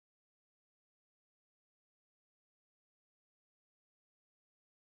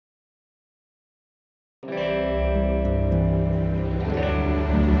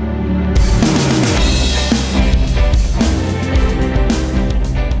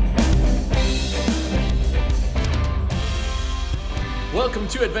welcome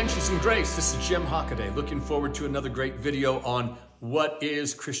to Adventures in Grace. This is Jim Hockaday. Looking forward to another great video on what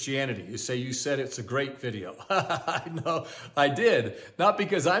is Christianity. You say you said it's a great video. I know I did. Not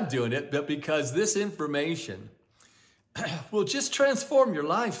because I'm doing it, but because this information will just transform your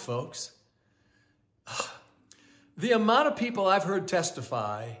life, folks. The amount of people I've heard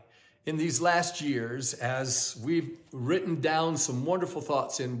testify in these last years as we've written down some wonderful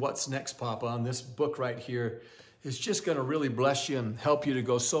thoughts in What's Next, Papa, on this book right here is just going to really bless you and help you to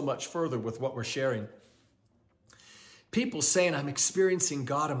go so much further with what we're sharing. People saying, I'm experiencing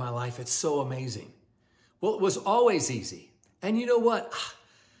God in my life. It's so amazing. Well, it was always easy. And you know what?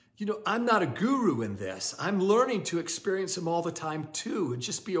 I'm not a guru in this. I'm learning to experience him all the time too and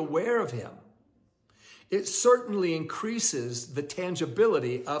just be aware of him. It certainly increases the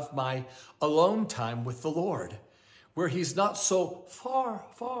tangibility of my alone time with the Lord, where he's not so far,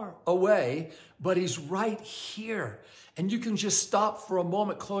 far away, but he's right here. And you can just stop for a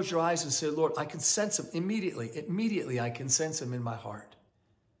moment, close your eyes and say, Lord, I can sense him immediately. Immediately, I can sense him in my heart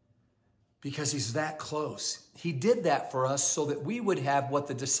because he's that close. He did that for us so that we would have what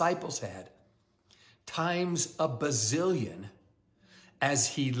the disciples had, times a bazillion, as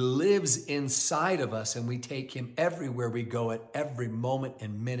he lives inside of us and we take him everywhere we go at every moment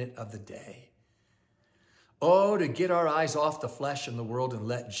and minute of the day. Oh, to get our eyes off the flesh and the world and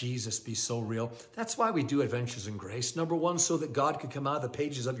let Jesus be so real. That's why we do Adventures in Grace. Number one, so that God could come out of the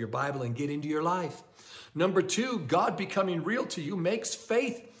pages of your Bible and get into your life. Number two, God becoming real to you makes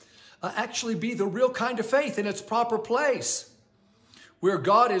faith actually be the real kind of faith in its proper place. Where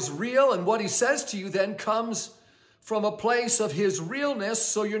God is real and what he says to you then comes from a place of his realness,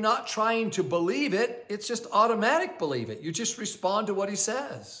 so you're not trying to believe it. It's just automatic believe it. You just respond to what he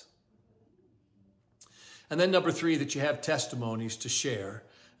says. And then number three, that you have testimonies to share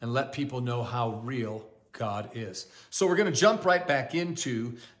and let people know how real God is. So we're going to jump right back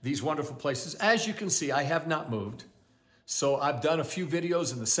into these wonderful places. As you can see, I have not moved. So I've done a few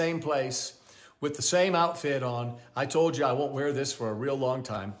videos in the same place with the same outfit on. I told you I won't wear this for a real long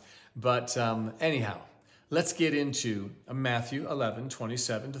time. But anyhow, let's get into Matthew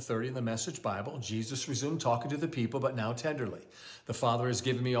 11:27-30 in the Message Bible. Jesus resumed talking to the people, but now tenderly. The Father has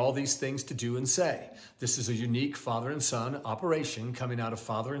given me all these things to do and say. This is a unique father and son operation coming out of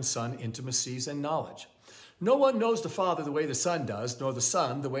father and son intimacies and knowledge. No one knows the Father the way the Son does, nor the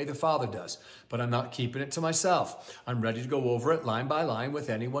Son the way the Father does. But I'm not keeping it to myself. I'm ready to go over it line by line with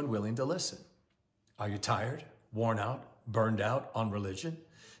anyone willing to listen. Are you tired, worn out, burned out on religion?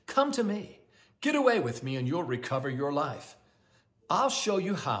 Come to me. Get away with me and you'll recover your life. I'll show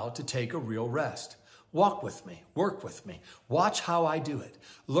you how to take a real rest. Walk with me, work with me, watch how I do it.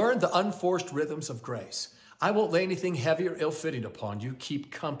 Learn the unforced rhythms of grace. I won't lay anything heavy or ill-fitting upon you.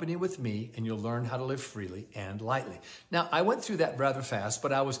 Keep company with me and you'll learn how to live freely and lightly. Now, I went through that rather fast,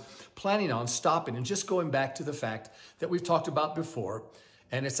 but I was planning on stopping and just going back to the fact that we've talked about before,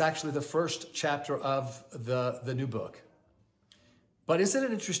 and it's actually the first chapter of the new book. But isn't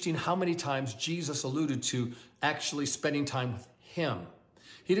it interesting how many times Jesus alluded to actually spending time with him?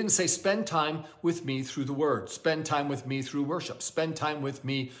 He didn't say, spend time with me through the word, spend time with me through worship, spend time with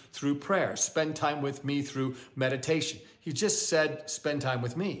me through prayer, spend time with me through meditation. He just said, spend time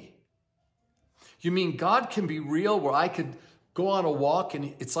with me. You mean God can be real where I could go on a walk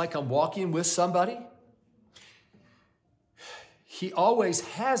and it's like I'm walking with somebody? He always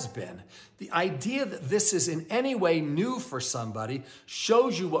has been. The idea that this is in any way new for somebody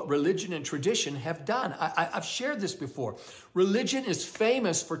shows you what religion and tradition have done. I've shared this before. Religion is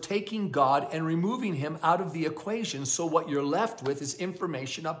famous for taking God and removing him out of the equation, so what you're left with is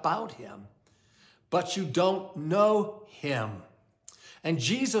information about him. But you don't know him. And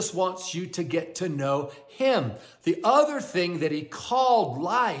Jesus wants you to get to know him. The other thing that he called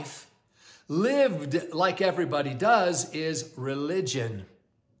life, lived like everybody does, is religion.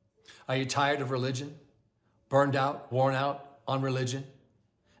 Are you tired of religion? Burned out, worn out on religion?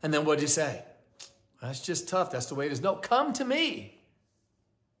 And then what did he say? That's just tough. That's the way it is. No, come to me.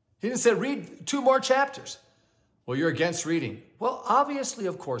 He didn't say read 2 more chapters. Well, you're against reading. Well, obviously,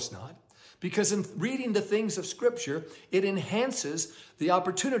 of course not. Because in reading the things of Scripture, it enhances the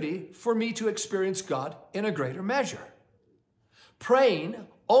opportunity for me to experience God in a greater measure. Praying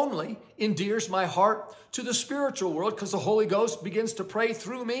only endears my heart to the spiritual world because the Holy Ghost begins to pray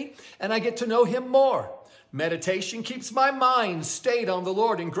through me and I get to know him more. Meditation keeps my mind stayed on the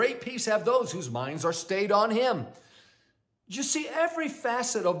Lord, and great peace have those whose minds are stayed on him. You see, every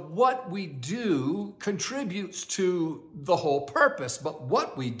facet of what we do contributes to the whole purpose, but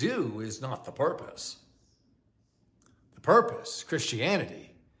what we do is not the purpose. The purpose,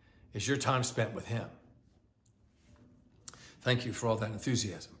 Christianity, is your time spent with him. Thank you for all that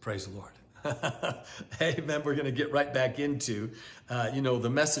enthusiasm. Praise the Lord. Amen. We're going to get right back into, the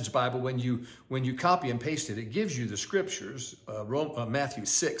Message Bible. When you copy and paste it, it gives you the scriptures, Matthew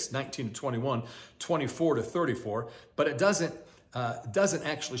 6, 19 to 21, 24 to 34, but it doesn't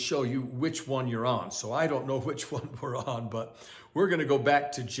actually show you which one you're on. So I don't know which one we're on, but we're going to go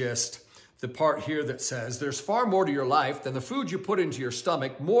back to just the part here that says, there's far more to your life than the food you put into your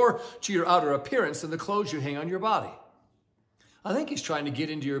stomach, more to your outer appearance than the clothes you hang on your body. I think he's trying to get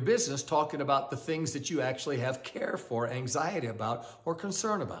into your business, talking about the things that you actually have care for, anxiety about, or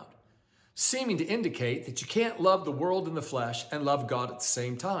concern about, seeming to indicate that you can't love the world and the flesh and love God at the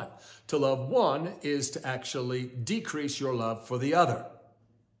same time. To love one is to actually decrease your love for the other.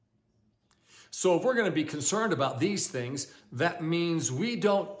 So if we're going to be concerned about these things, that means we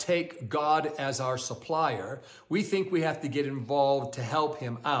don't take God as our supplier. We think we have to get involved to help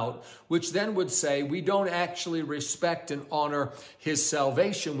him out, which then would say we don't actually respect and honor his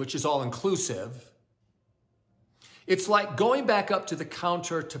salvation, which is all inclusive. It's like going back up to the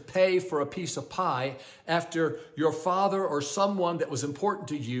counter to pay for a piece of pie after your father or someone that was important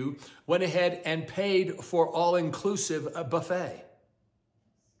to you went ahead and paid for all-inclusive buffet.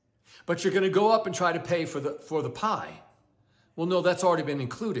 But you're going to go up and try to pay for the pie. Well, no, that's already been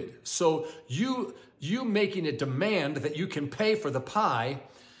included. So you making a demand that you can pay for the pie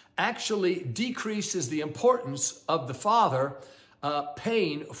actually decreases the importance of the Father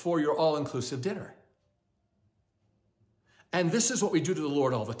paying for your all-inclusive dinner. And this is what we do to the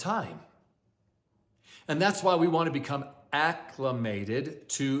Lord all the time. And that's why we want to become acclimated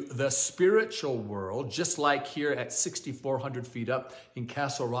to the spiritual world, just like here at 6,400 feet up in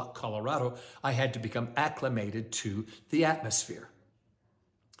Castle Rock, Colorado, I had to become acclimated to the atmosphere,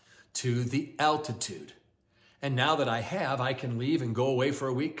 to the altitude. And now that I have, I can leave and go away for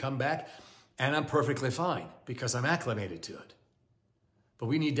a week, come back, and I'm perfectly fine because I'm acclimated to it. But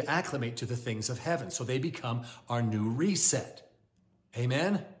we need to acclimate to the things of heaven so they become our new reset.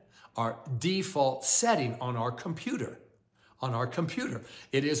 Amen? Our default setting on our computer. On our computer.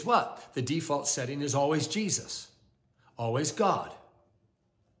 It is what? The default setting is always Jesus. Always God.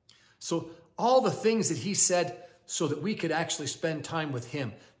 So all the things that he said so that we could actually spend time with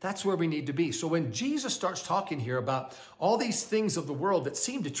him, that's where we need to be. So when Jesus starts talking here about all these things of the world that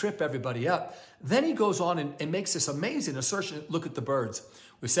seem to trip everybody up, then he goes on and makes this amazing assertion. Look at the birds.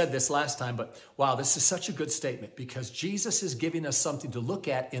 We said this last time, but wow, this is such a good statement because Jesus is giving us something to look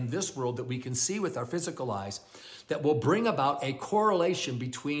at in this world that we can see with our physical eyes that will bring about a correlation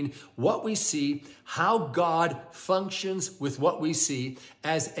between what we see, how God functions with what we see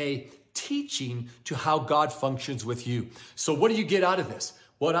as a teaching to how God functions with you. So what do you get out of this?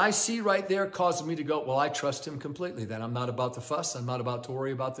 What I see right there causes me to go, well, I trust him completely. Then I'm not about to fuss. I'm not about to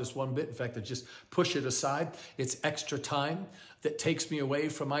worry about this one bit. In fact, I just push it aside. It's extra time that takes me away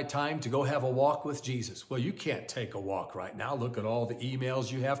from my time to go have a walk with Jesus. Well, you can't take a walk right now. Look at all the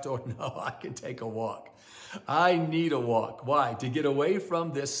emails you have to. No, I can take a walk. I need a walk. Why? To get away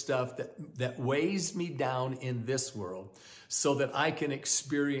from this stuff that weighs me down in this world so that I can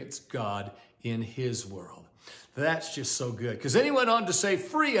experience God in his world. That's just so good. Because then he went on to say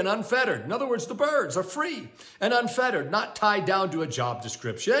free and unfettered. In other words, the birds are free and unfettered, not tied down to a job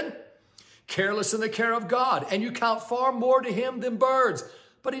description, careless in the care of God. And you count far more to him than birds.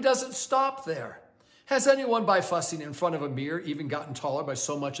 But he doesn't stop there. Has anyone by fussing in front of a mirror even gotten taller by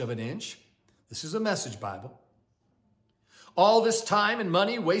so much of an inch? This is a Message Bible. All this time and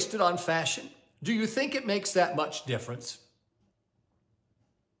money wasted on fashion. Do you think it makes that much difference?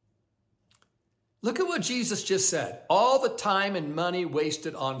 Look at what Jesus just said. All the time and money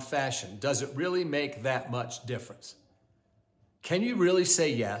wasted on fashion. Does it really make that much difference? Can you really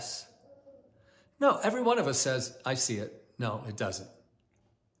say yes? No, every one of us says, I see it. No, it doesn't.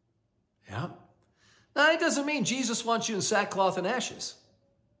 Yeah. Now, it doesn't mean Jesus wants you in sackcloth and ashes.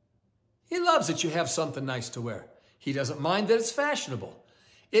 He loves that you have something nice to wear. He doesn't mind that it's fashionable.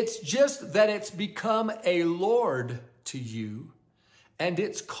 It's just that it's become a lord to you, and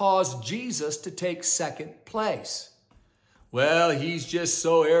it's caused Jesus to take second place. Well, he's just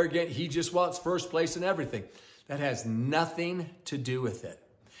so arrogant. He just wants first place in everything. That has nothing to do with it.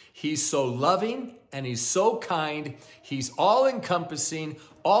 He's so loving and he's so kind. He's all-encompassing,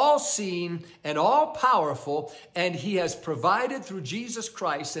 all-seeing, and all-powerful. And he has provided through Jesus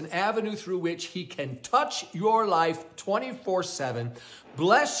Christ an avenue through which he can touch your life 24/7,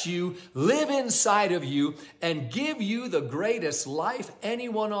 bless you, live inside of you, and give you the greatest life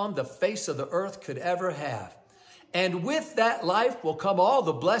anyone on the face of the earth could ever have. And with that life will come all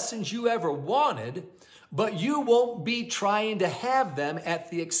the blessings you ever wanted, but you won't be trying to have them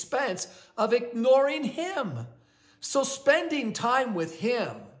at the expense of ignoring him. So spending time with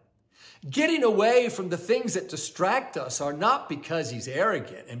him, getting away from the things that distract us are not because he's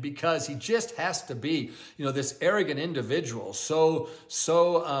arrogant and because he just has to be, this arrogant individual.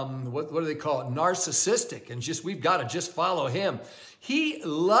 What do they call it? Narcissistic, and we've got to just follow him. He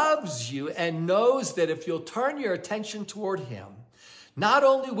loves you and knows that if you'll turn your attention toward him, not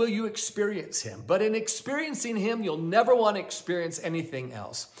only will you experience him, but in experiencing him, you'll never want to experience anything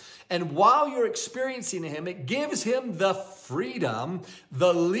else. And while you're experiencing him, it gives him the freedom,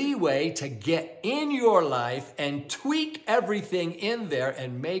 the leeway to get in your life and tweak everything in there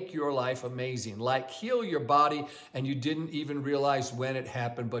and make your life amazing. Like heal your body and you didn't even realize when it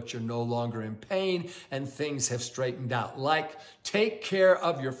happened, but you're no longer in pain and things have straightened out. Like take care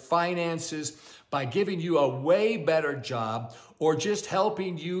of your finances by giving you a way better job or just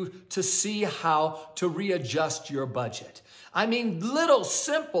helping you to see how to readjust your budget. I mean, little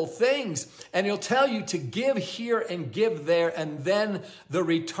simple things. And he'll tell you to give here and give there, and then the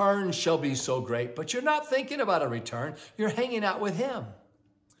return shall be so great. But you're not thinking about a return. You're hanging out with him.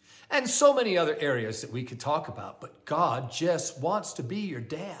 And so many other areas that we could talk about. But God just wants to be your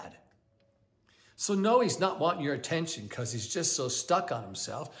dad. So no, he's not wanting your attention because he's just so stuck on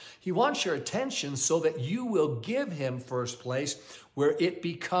himself. He wants your attention so that you will give him first place, where it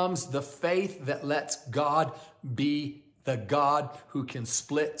becomes the faith that lets God be the God who can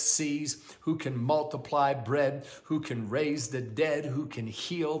split seas, who can multiply bread, who can raise the dead, who can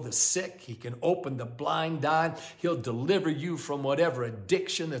heal the sick. He can open the blind eye. He'll deliver you from whatever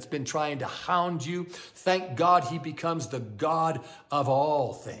addiction that's been trying to hound you. Thank God he becomes the God of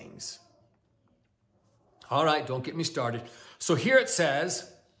all things. All right, don't get me started. So here it says,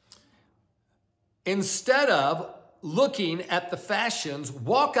 instead of looking at the fashions,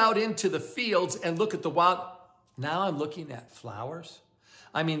 walk out into the fields and look at the wild. Now I'm looking at flowers.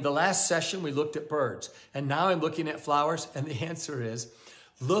 I mean, the last session we looked at birds, and now I'm looking at flowers, and the answer is,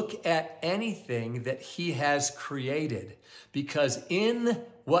 look at anything that he has created, because in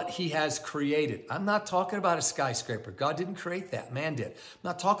what he has created, I'm not talking about a skyscraper. God didn't create that, man did. I'm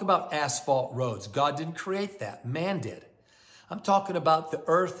not talking about asphalt roads. God didn't create that, man did. I'm talking about the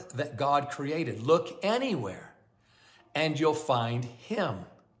earth that God created. Look anywhere, and you'll find him.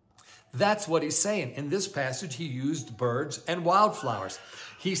 That's what he's saying. In this passage, he used birds and wildflowers.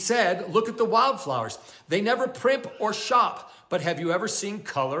 He said, look at the wildflowers. They never primp or shop, but have you ever seen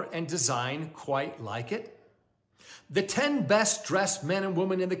color and design quite like it? The 10 best dressed men and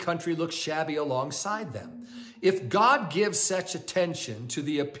women in the country look shabby alongside them. If God gives such attention to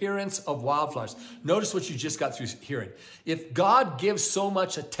the appearance of wildflowers, notice what you just got through hearing. If God gives so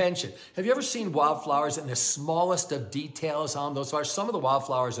much attention, have you ever seen wildflowers in the smallest of details on those flowers? Some of the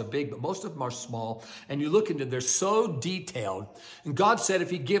wildflowers are big, but most of them are small. And you look into, they're so detailed. And God said, if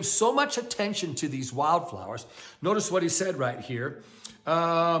he gives so much attention to these wildflowers, notice what he said right here.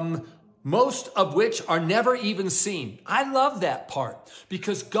 Most of which are never even seen. I love that part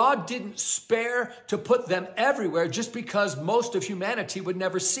because God didn't spare to put them everywhere just because most of humanity would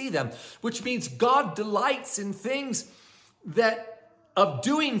never see them, which means God delights in things of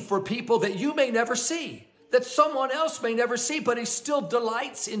doing for people that you may never see, that someone else may never see, but he still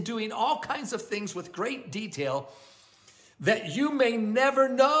delights in doing all kinds of things with great detail that you may never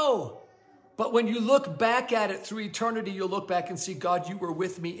know. But when you look back at it through eternity, you'll look back and see, God, you were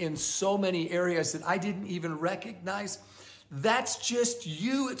with me in so many areas that I didn't even recognize. That's just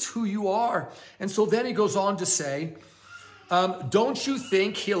you. It's who you are. And so then he goes on to say, don't you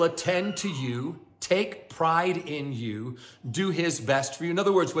think he'll attend to you, take pride in you, do his best for you? In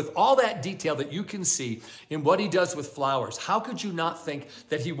other words, with all that detail that you can see in what he does with flowers, how could you not think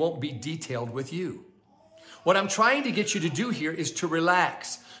that he won't be detailed with you? What I'm trying to get you to do here is to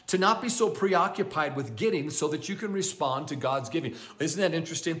relax, to not be so preoccupied with getting so that you can respond to God's giving. Isn't that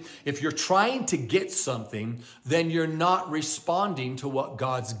interesting? If you're trying to get something, then you're not responding to what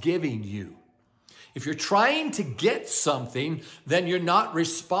God's giving you. If you're trying to get something, then you're not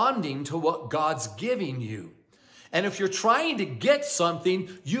responding to what God's giving you. And if you're trying to get something,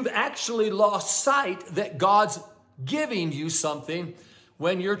 you've actually lost sight that God's giving you something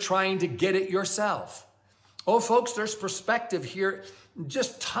when you're trying to get it yourself. Oh, folks, there's perspective here,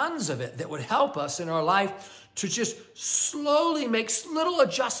 just tons of it that would help us in our life to just slowly make little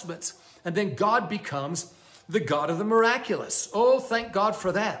adjustments. And then God becomes the God of the miraculous. Oh, thank God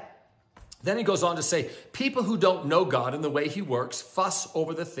for that. Then he goes on to say, people who don't know God and the way he works fuss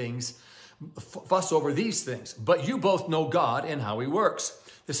over these things. But you both know God and how he works.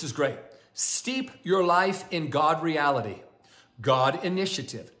 This is great. Steep your life in God reality, God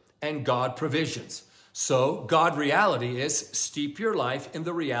initiative, and God provisions. So God reality is steep your life in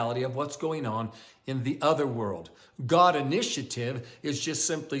the reality of what's going on in the other world. God initiative is just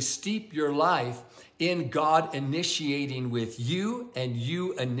simply steep your life in God initiating with you and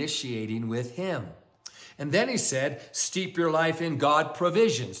you initiating with him. And then he said, steep your life in God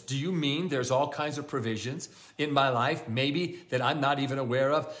provisions. Do you mean there's all kinds of provisions in my life, maybe that I'm not even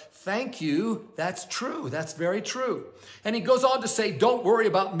aware of? Thank you. That's true. That's very true. And he goes on to say, don't worry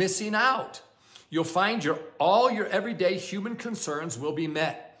about missing out. You'll find all your everyday human concerns will be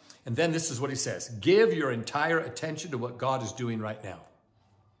met. And then this is what he says. Give your entire attention to what God is doing right now.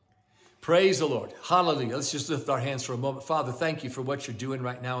 Praise the Lord. Hallelujah. Let's just lift our hands for a moment. Father, thank you for what you're doing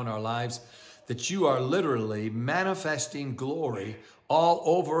right now in our lives, that you are literally manifesting glory all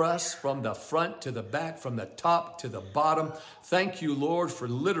over us, from the front to the back, from the top to the bottom. Thank you, Lord, for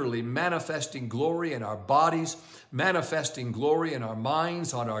literally manifesting glory in our bodies, manifesting glory in our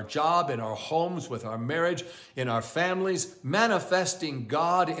minds, on our job, in our homes, with our marriage, in our families, manifesting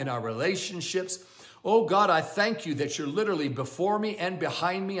God in our relationships. Oh God, I thank you that you're literally before me and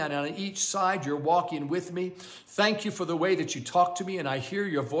behind me, and on each side you're walking with me. Thank you for the way that you talk to me and I hear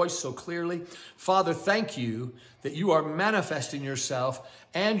your voice so clearly. Father, thank you that you are manifesting yourself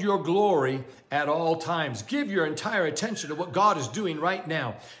and your glory at all times. Give your entire attention to what God is doing right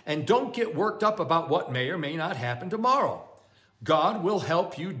now, and don't get worked up about what may or may not happen tomorrow. God will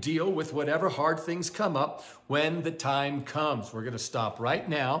help you deal with whatever hard things come up when the time comes. We're going to stop right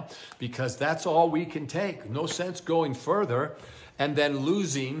now because that's all we can take. No sense going further and then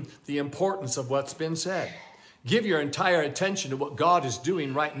losing the importance of what's been said. Give your entire attention to what God is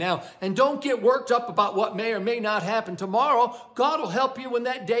doing right now, and don't get worked up about what may or may not happen tomorrow. God will help you when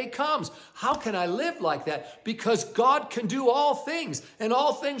that day comes. How can I live like that? Because God can do all things, and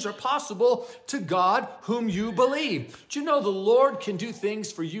all things are possible to God whom you believe. Do you know the Lord can do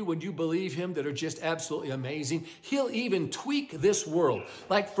things for you when you believe him that are just absolutely amazing? He'll even tweak this world.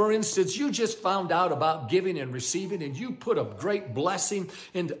 Like, for instance, you just found out about giving and receiving, and you put a great blessing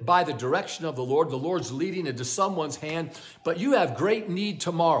in by the direction of the Lord. The Lord's leading into someone's hand, but you have great need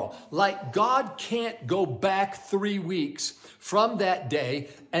tomorrow. Like, God can't go back 3 weeks from that day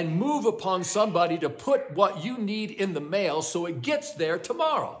and move upon somebody to put what you need in the mail so it gets there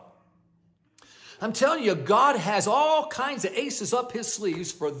tomorrow. I'm telling you, God has all kinds of aces up his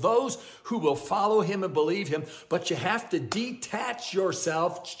sleeves for those who will follow him and believe him, but you have to detach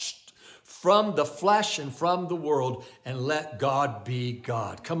yourself from the flesh and from the world and let God be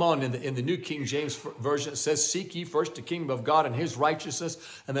God. Come on, in the New King James Version, it says, seek ye first the kingdom of God and his righteousness,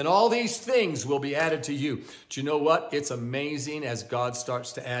 and then all these things will be added to you. Do you know what? It's amazing as God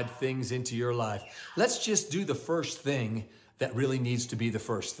starts to add things into your life. Let's just do the first thing that really needs to be the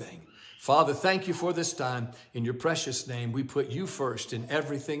first thing. Father, thank you for this time. In your precious name, we put you first in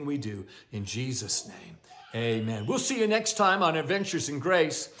everything we do. In Jesus' name. Amen. We'll see you next time on Adventures in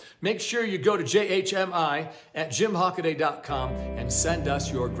Grace. Make sure you go to jhmi at jimhockaday.com and send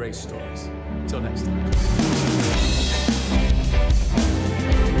us your grace stories. Until next time.